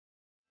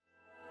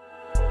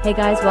Hey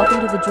guys,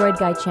 welcome to the Droid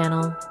Guy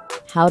channel.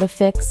 How to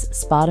fix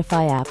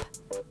Spotify app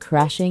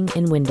crashing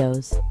in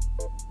Windows.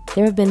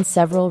 There have been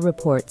several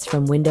reports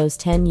from Windows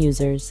 10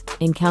 users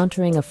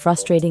encountering a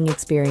frustrating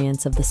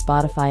experience of the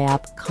Spotify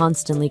app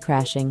constantly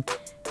crashing,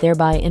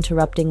 thereby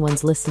interrupting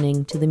one's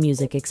listening to the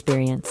music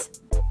experience.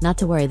 Not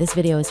to worry, this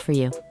video is for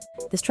you.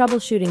 This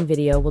troubleshooting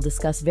video will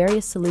discuss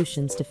various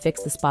solutions to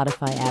fix the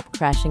Spotify app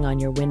crashing on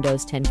your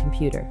Windows 10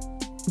 computer.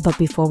 But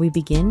before we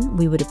begin,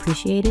 we would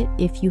appreciate it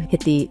if you hit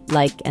the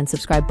like and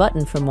subscribe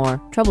button for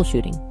more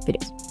troubleshooting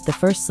videos. The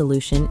first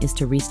solution is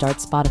to restart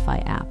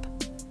Spotify app.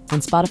 When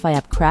Spotify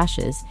app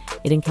crashes,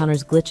 it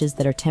encounters glitches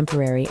that are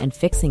temporary, and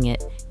fixing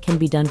it can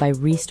be done by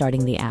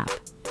restarting the app.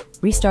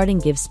 Restarting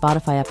gives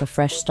Spotify app a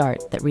fresh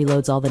start that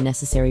reloads all the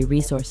necessary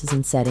resources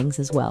and settings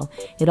as well.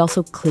 It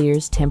also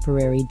clears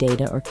temporary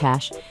data or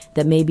cache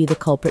that may be the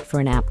culprit for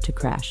an app to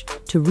crash.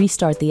 To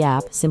restart the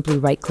app, simply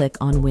right-click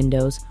on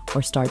Windows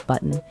or Start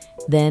button,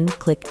 then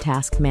click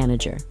Task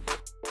Manager.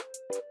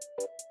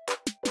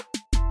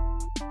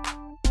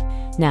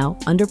 Now,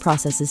 under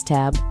Processes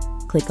tab,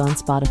 click on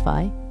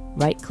Spotify,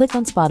 right-click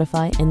on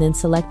Spotify, and then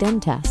select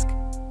End Task.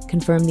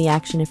 Confirm the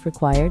action if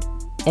required,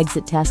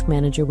 exit Task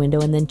Manager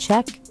window, and then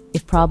check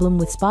if problem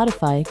with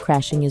Spotify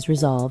crashing is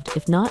resolved.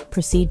 If not,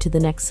 proceed to the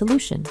next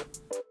solution.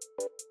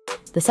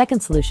 The second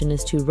solution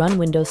is to run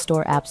Windows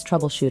Store Apps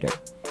Troubleshooter,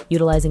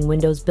 utilizing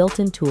Windows'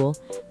 built-in tool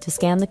to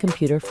scan the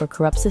computer for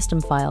corrupt system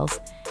files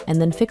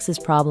and then fixes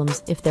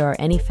problems if there are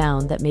any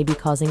found that may be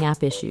causing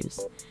app issues.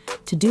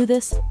 To do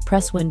this,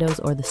 press Windows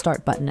or the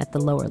Start button at the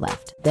lower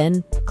left.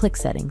 Then click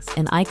Settings,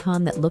 an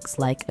icon that looks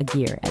like a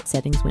gear at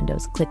Settings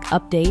windows. Click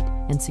Update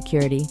and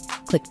Security.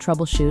 Click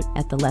Troubleshoot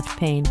at the left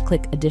pane.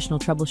 Click Additional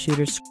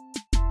Troubleshooters.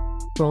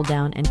 Scroll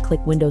down and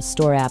click Windows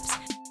Store Apps.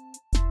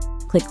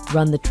 Click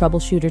Run the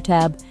Troubleshooter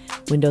tab.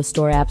 Windows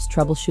Store Apps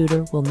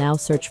Troubleshooter will now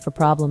search for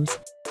problems.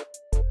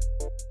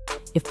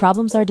 If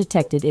problems are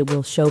detected, it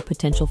will show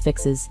potential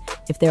fixes.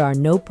 If there are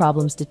no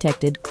problems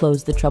detected,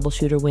 close the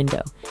Troubleshooter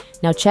window.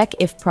 Now check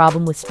if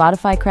problem with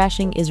Spotify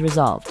crashing is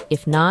resolved.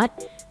 If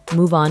not,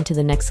 move on to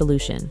the next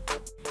solution.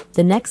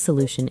 The next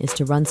solution is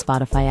to run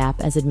Spotify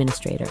app as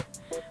administrator.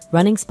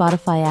 Running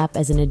Spotify app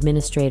as an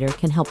administrator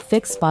can help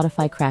fix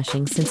Spotify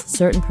crashing, since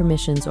certain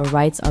permissions or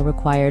rights are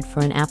required for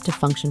an app to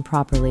function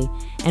properly,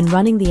 and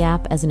running the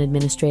app as an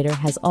administrator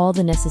has all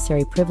the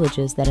necessary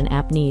privileges that an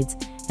app needs,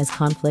 as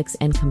conflicts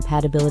and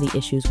compatibility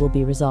issues will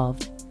be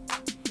resolved.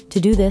 To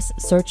do this,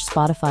 search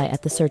Spotify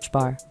at the search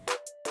bar.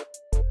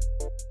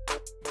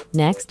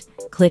 Next,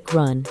 click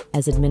Run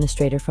as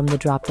administrator from the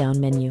drop-down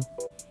menu.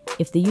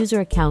 If the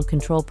user account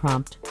control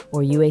prompt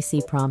or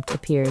UAC prompt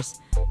appears,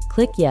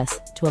 click Yes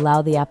to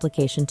allow the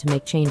application to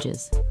make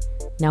changes.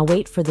 Now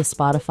wait for the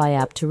Spotify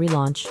app to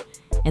relaunch,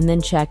 and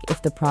then check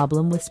if the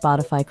problem with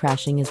Spotify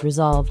crashing is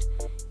resolved.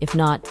 If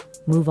not,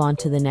 move on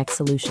to the next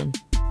solution.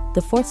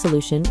 The fourth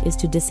solution is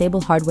to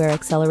disable hardware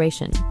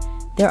acceleration.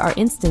 There are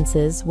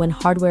instances when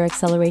hardware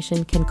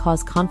acceleration can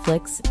cause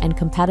conflicts and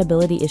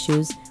compatibility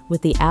issues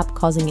with the app,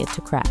 causing it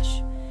to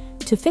crash.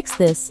 To fix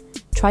this,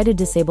 try to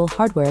disable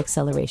hardware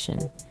acceleration.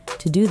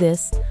 To do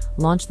this,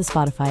 launch the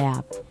Spotify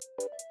app.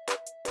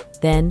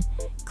 Then,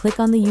 click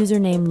on the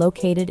username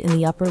located in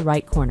the upper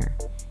right corner.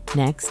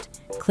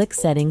 Next, click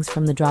Settings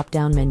from the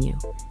drop-down menu.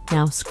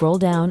 Now scroll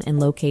down and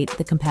locate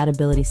the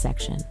Compatibility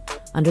section.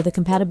 Under the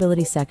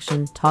Compatibility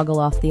section, toggle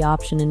off the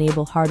option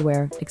Enable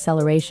Hardware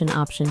Acceleration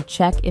option.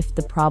 Check if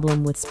the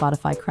problem with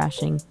Spotify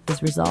crashing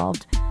is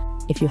resolved.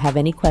 If you have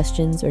any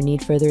questions or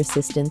need further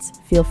assistance,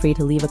 feel free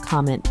to leave a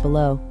comment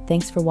below.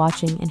 Thanks for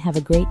watching and have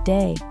a great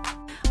day.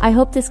 I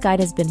hope this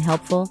guide has been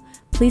helpful.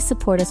 Please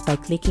support us by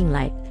clicking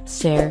like,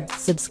 share,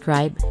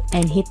 subscribe,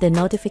 and hit the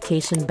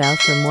notification bell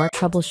for more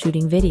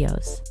troubleshooting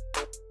videos.